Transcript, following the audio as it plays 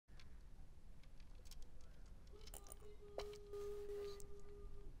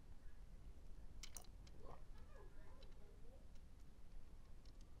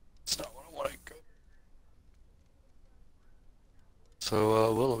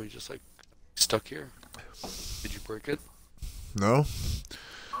we just like stuck here. Did you break it? No.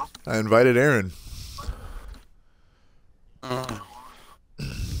 I invited Aaron. Oh.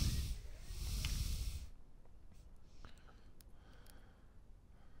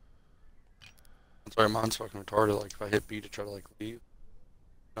 Sorry, mine's fucking retarded. Like, if I hit B to try to, like, leave,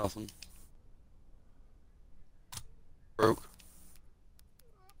 nothing. Broke.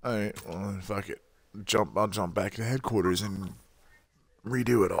 Alright, well, fuck it. I'll jump back to headquarters and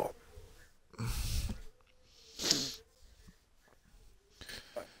redo it all.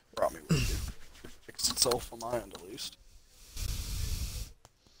 Brought me with you. Fixed itself on my end, at least.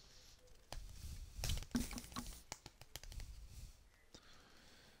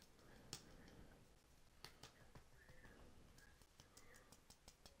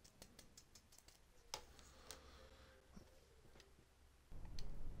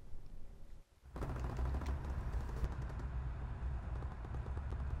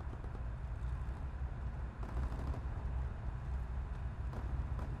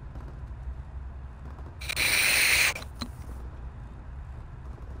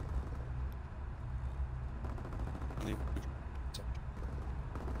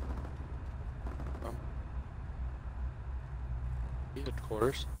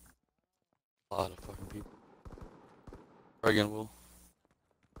 Headquarters. A lot of fucking people. Try again, Will.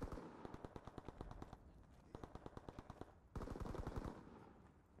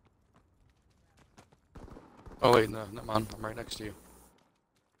 Oh wait, no, never mind. I'm right next to you.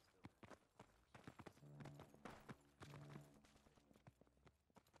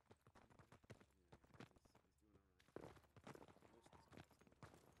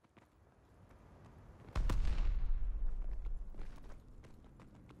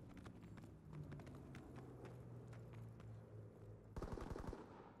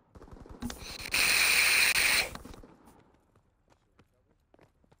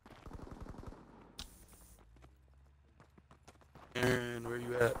 And where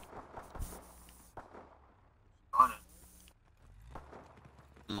you at? On it.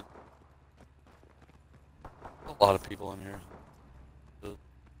 A lot of people in here.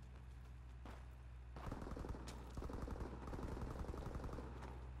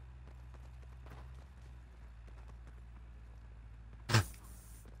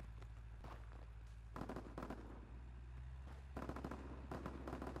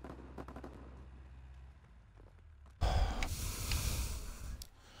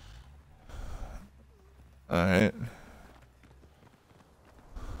 Alright.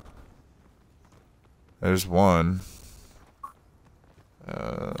 There's one.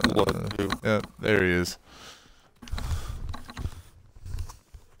 What? Who? Yep, there he is.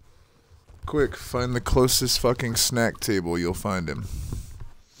 Quick, find the closest fucking snack table, you'll find him.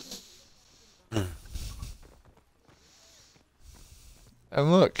 And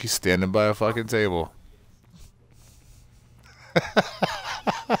look, he's standing by a fucking table.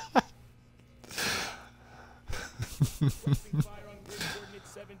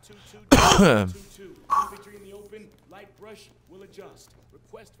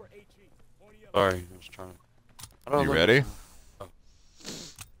 Sorry, I was trying. I don't You know. ready? Oh.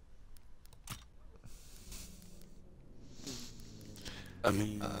 I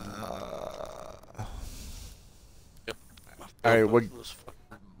mean, yep. Alright,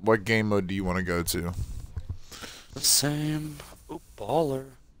 what game mode do you want to go to? The same. Oh, baller.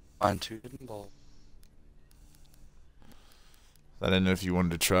 Mine too didn't ball. I didn't know if you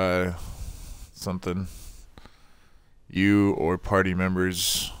wanted to try something. You or party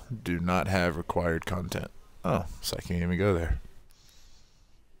members do not have required content. Oh, so I can't even go there.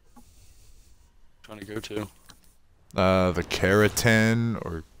 Trying to go to. The Keratin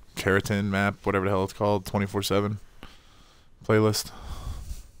map, whatever the hell it's called, 24/7 playlist.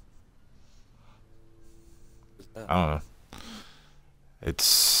 I don't know.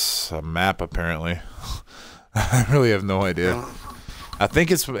 It's a map apparently. I really have no idea. I think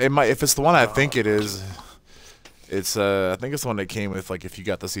it might, if it's the one I think it is. It's I think it's the one that came with, like, if you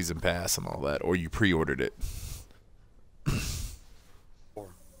got the season pass and all that, or you pre-ordered it.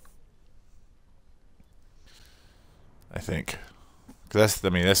 I think. 'Cause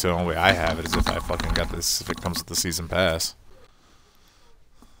that's the only way I have it, is if I fucking got this, if it comes with the season pass.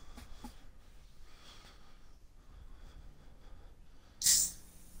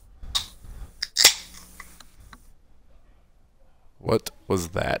 What was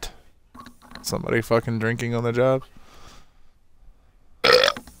that? Somebody fucking drinking on the job?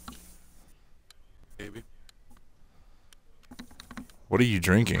 Maybe. What are you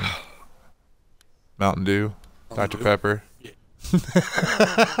drinking? Mountain Dew? Dr. Dew. Pepper? Yeah.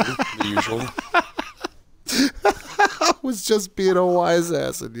 The usual. was just being a wise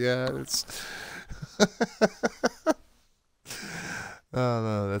ass, and yeah, it's. Oh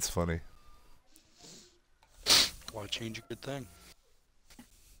no, that's funny. Why change a good thing?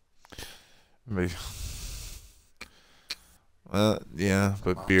 Maybe. Yeah,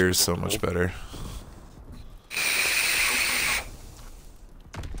 but beer is so much better.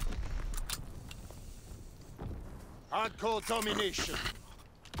 Hardcore domination.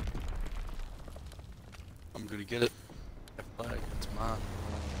 I'm gonna get it. That flag, it's mine.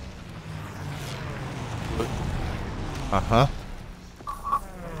 Uh-huh.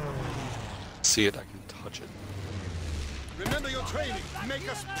 See it, I can touch it. Remember your training. Make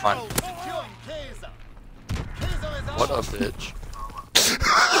us Fine. proud. Securing Kaiser. Kaiser is What a ours. bitch.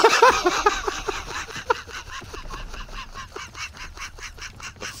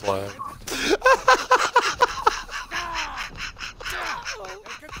 The flag.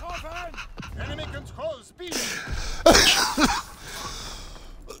 Enemy control speed.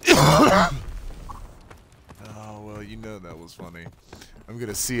 Oh, well, you know that was funny. I'm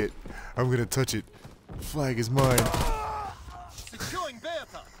gonna see it. I'm gonna touch it. Flag is mine. Securing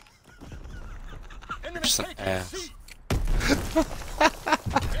Bertha. Enemy Just an taking ass. C. Bertha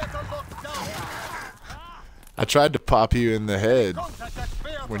locked down. I tried to pop you in the head Contact at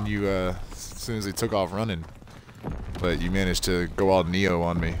Bertha. when you, as soon as he took off running. But you managed to go all Neo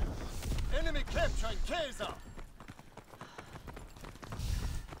on me. Enemy capturing Kaiser.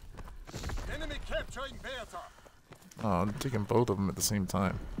 Enemy capturing Bertha. Oh, I'm taking both of them at the same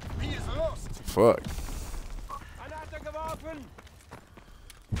time. B is lost. Fuck. Granate geworfen.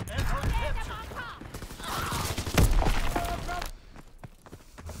 Anton captured.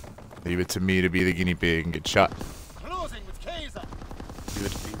 Leave it to me to be the guinea pig and get shot. Closing with Kaiser. Give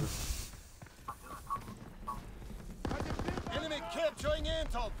it to me. Enemy capturing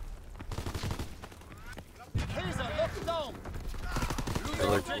Anton. Kaiser locked down. Losing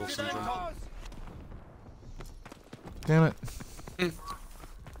like objective Wilson Anton. Damn it.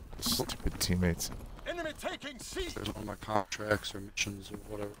 Stupid teammates. Enemy taking C. There's one of my contracts or missions or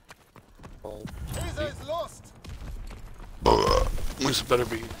whatever. Called. Kaiser is lost. This better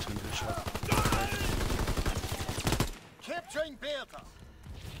be to finish up. Capturing Bertha.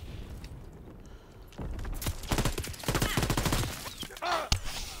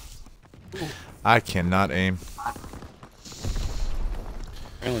 I cannot aim.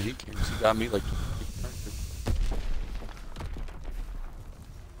 Apparently he came. He got me like.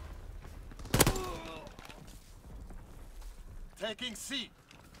 Taking C.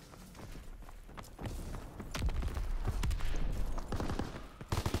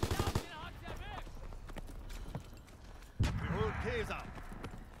 We hold Kaiser.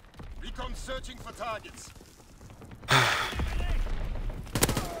 Recon searching for targets.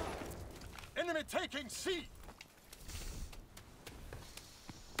 Enemy taking C.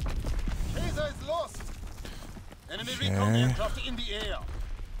 Kaiser is lost. Enemy recon Okay. aircraft in the air.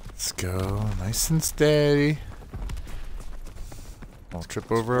 Let's go. Nice and steady. I'll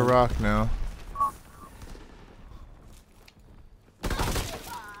trip over a rock now.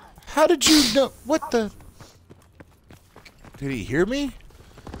 How did you know? What the? Did he hear me?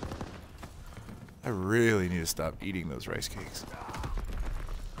 I really need to stop eating those rice cakes.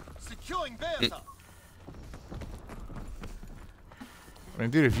 Securing Bertha. I mean,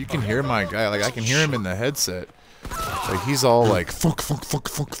 dude, if you can hear my guy, like, I can hear him in the headset. Like, he's all like, funk, funk, funk,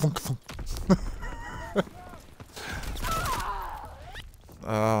 funk, funk, funk.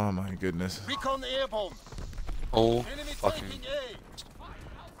 Oh, my goodness. Recon airborne. Oh, Enemy fucking. taking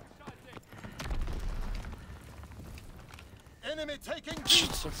A. Enemy taking B.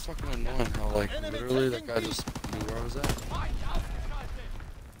 It's so fucking annoying how, like, Enemy literally that taking guy B. just knew where I was at.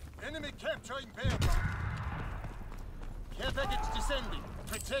 Enemy capturing Bertha. Care package descending.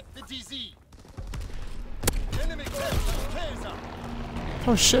 Protect the DZ. Enemy capturing Kaiser.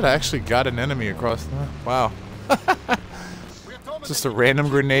 Oh, shit, I actually got an enemy across the... Wow. Just a random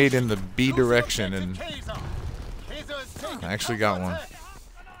grenade in the B direction, and I actually got one.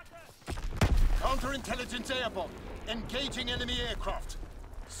 Counterintelligence airborne. Engaging enemy aircraft.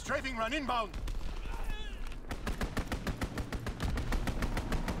 Strafing run inbound.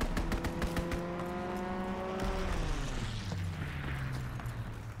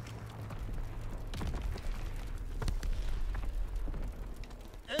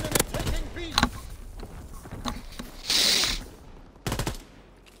 Enemy taking B.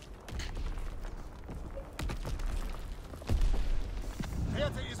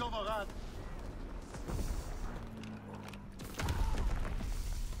 Bertha is overrun.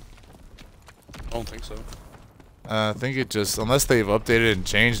 I don't think so. I think it just, unless they've updated and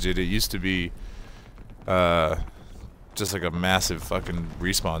changed it, it used to be just just like a massive fucking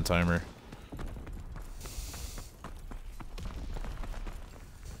respawn timer.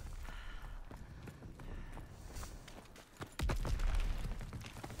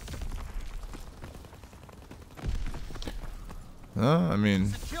 I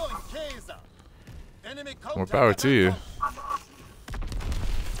mean, more power to you.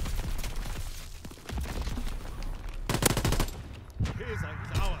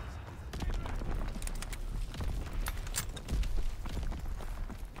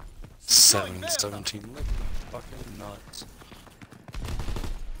 Seven, 17, like fucking nuts.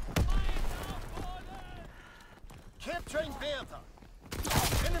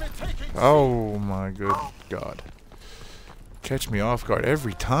 Oh my good God. Catch me off guard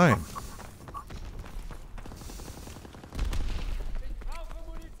every time.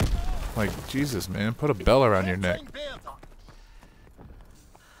 Like, Jesus, man, put a bell around your neck.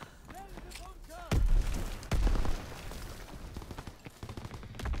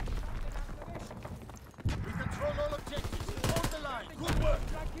 We control all objectives. Hold the line. Good work.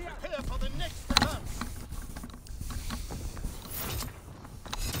 Prepare for the next advance.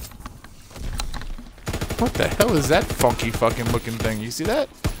 What the hell is that funky fucking looking thing? You see that?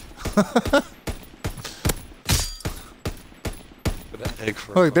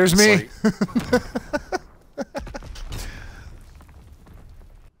 Look, there's me.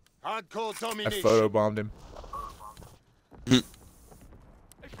 Hardcore I domination. photobombed him.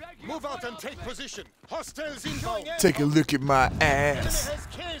 Move out and take position. Hostiles inbound. Take a look at my Enemy ass. has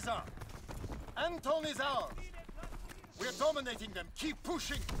Kaiser. Anton is ours. We're dominating them. Keep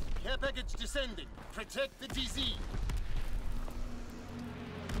pushing. Care package descending. Protect the DZ.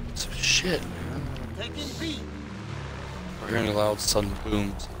 Some shit, man. Taking B. We're hearing loud sudden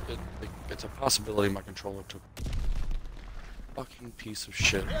booms. It's a possibility my controller took. Fucking piece of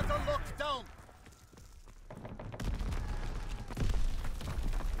shit. Prepare to lock down.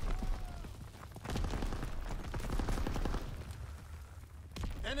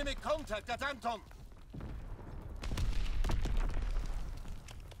 Enemy contact at Anton.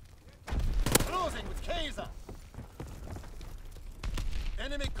 Closing with Kaiser.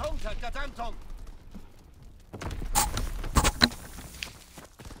 Enemy contact at Anton.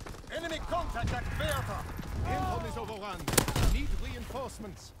 Enemy contact at Bertha. Anton is overrun. Need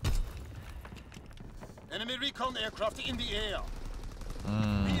reinforcements. Enemy recon aircraft in the air.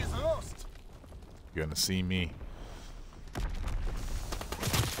 He is lost. You're gonna see me.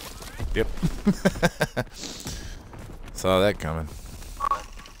 Yep. Saw that coming.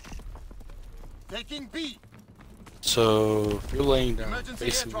 Taking B. So if you're laying down, Emergency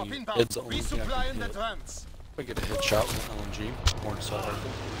basically airdrop inbound. it's the only thing I Resupply can and get. advance. If I get a headshot with an LMG or an assault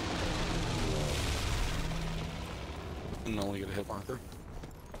rifle, and only get a hit marker.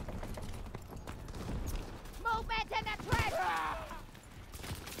 Movement in the trench!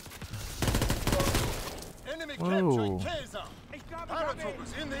 Enemy Whoa. capturing Kaiser.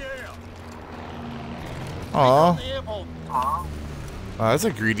 Paratroopers in the air. Aw. The airborne. Oh, that's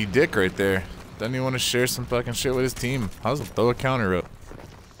a greedy dick right there. Doesn't he want to share some fucking shit with his team? How's it throw a counter up?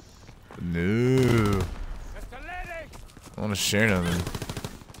 No. I want to share nothing.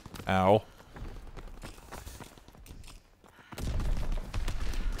 Ow.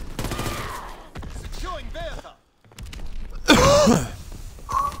 Securing Bertha.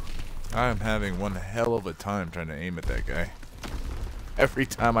 I am having one hell of a time trying to aim at that guy. Every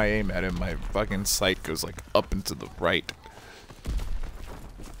time I aim at him, my fucking sight goes like up and to the right.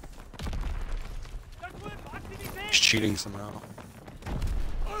 He's cheating somehow.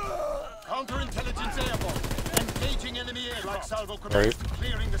 Counterintelligence airborne. Engaging enemy aircraft. Salvo command. Right.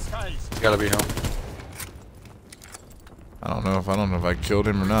 Clearing the skies. It's gotta be him. I don't know if I killed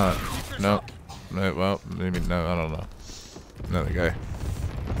him or not. No. No, well, maybe no, I don't know. Another guy.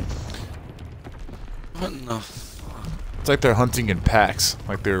 What in the fuck? It's like they're hunting in packs,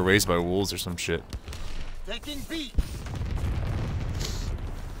 like they were raised by wolves or some shit. Taking B.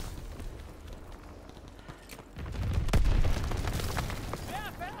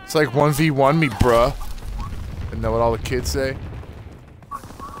 It's like 1v1 me, bruh. Isn't that what all the kids say?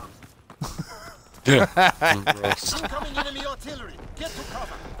 Yeah. Gross. Incoming enemy artillery. Get to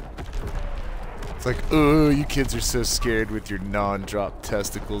cover. It's like, oh, you kids are so scared with your non-drop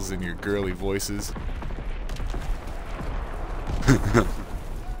testicles and your girly voices.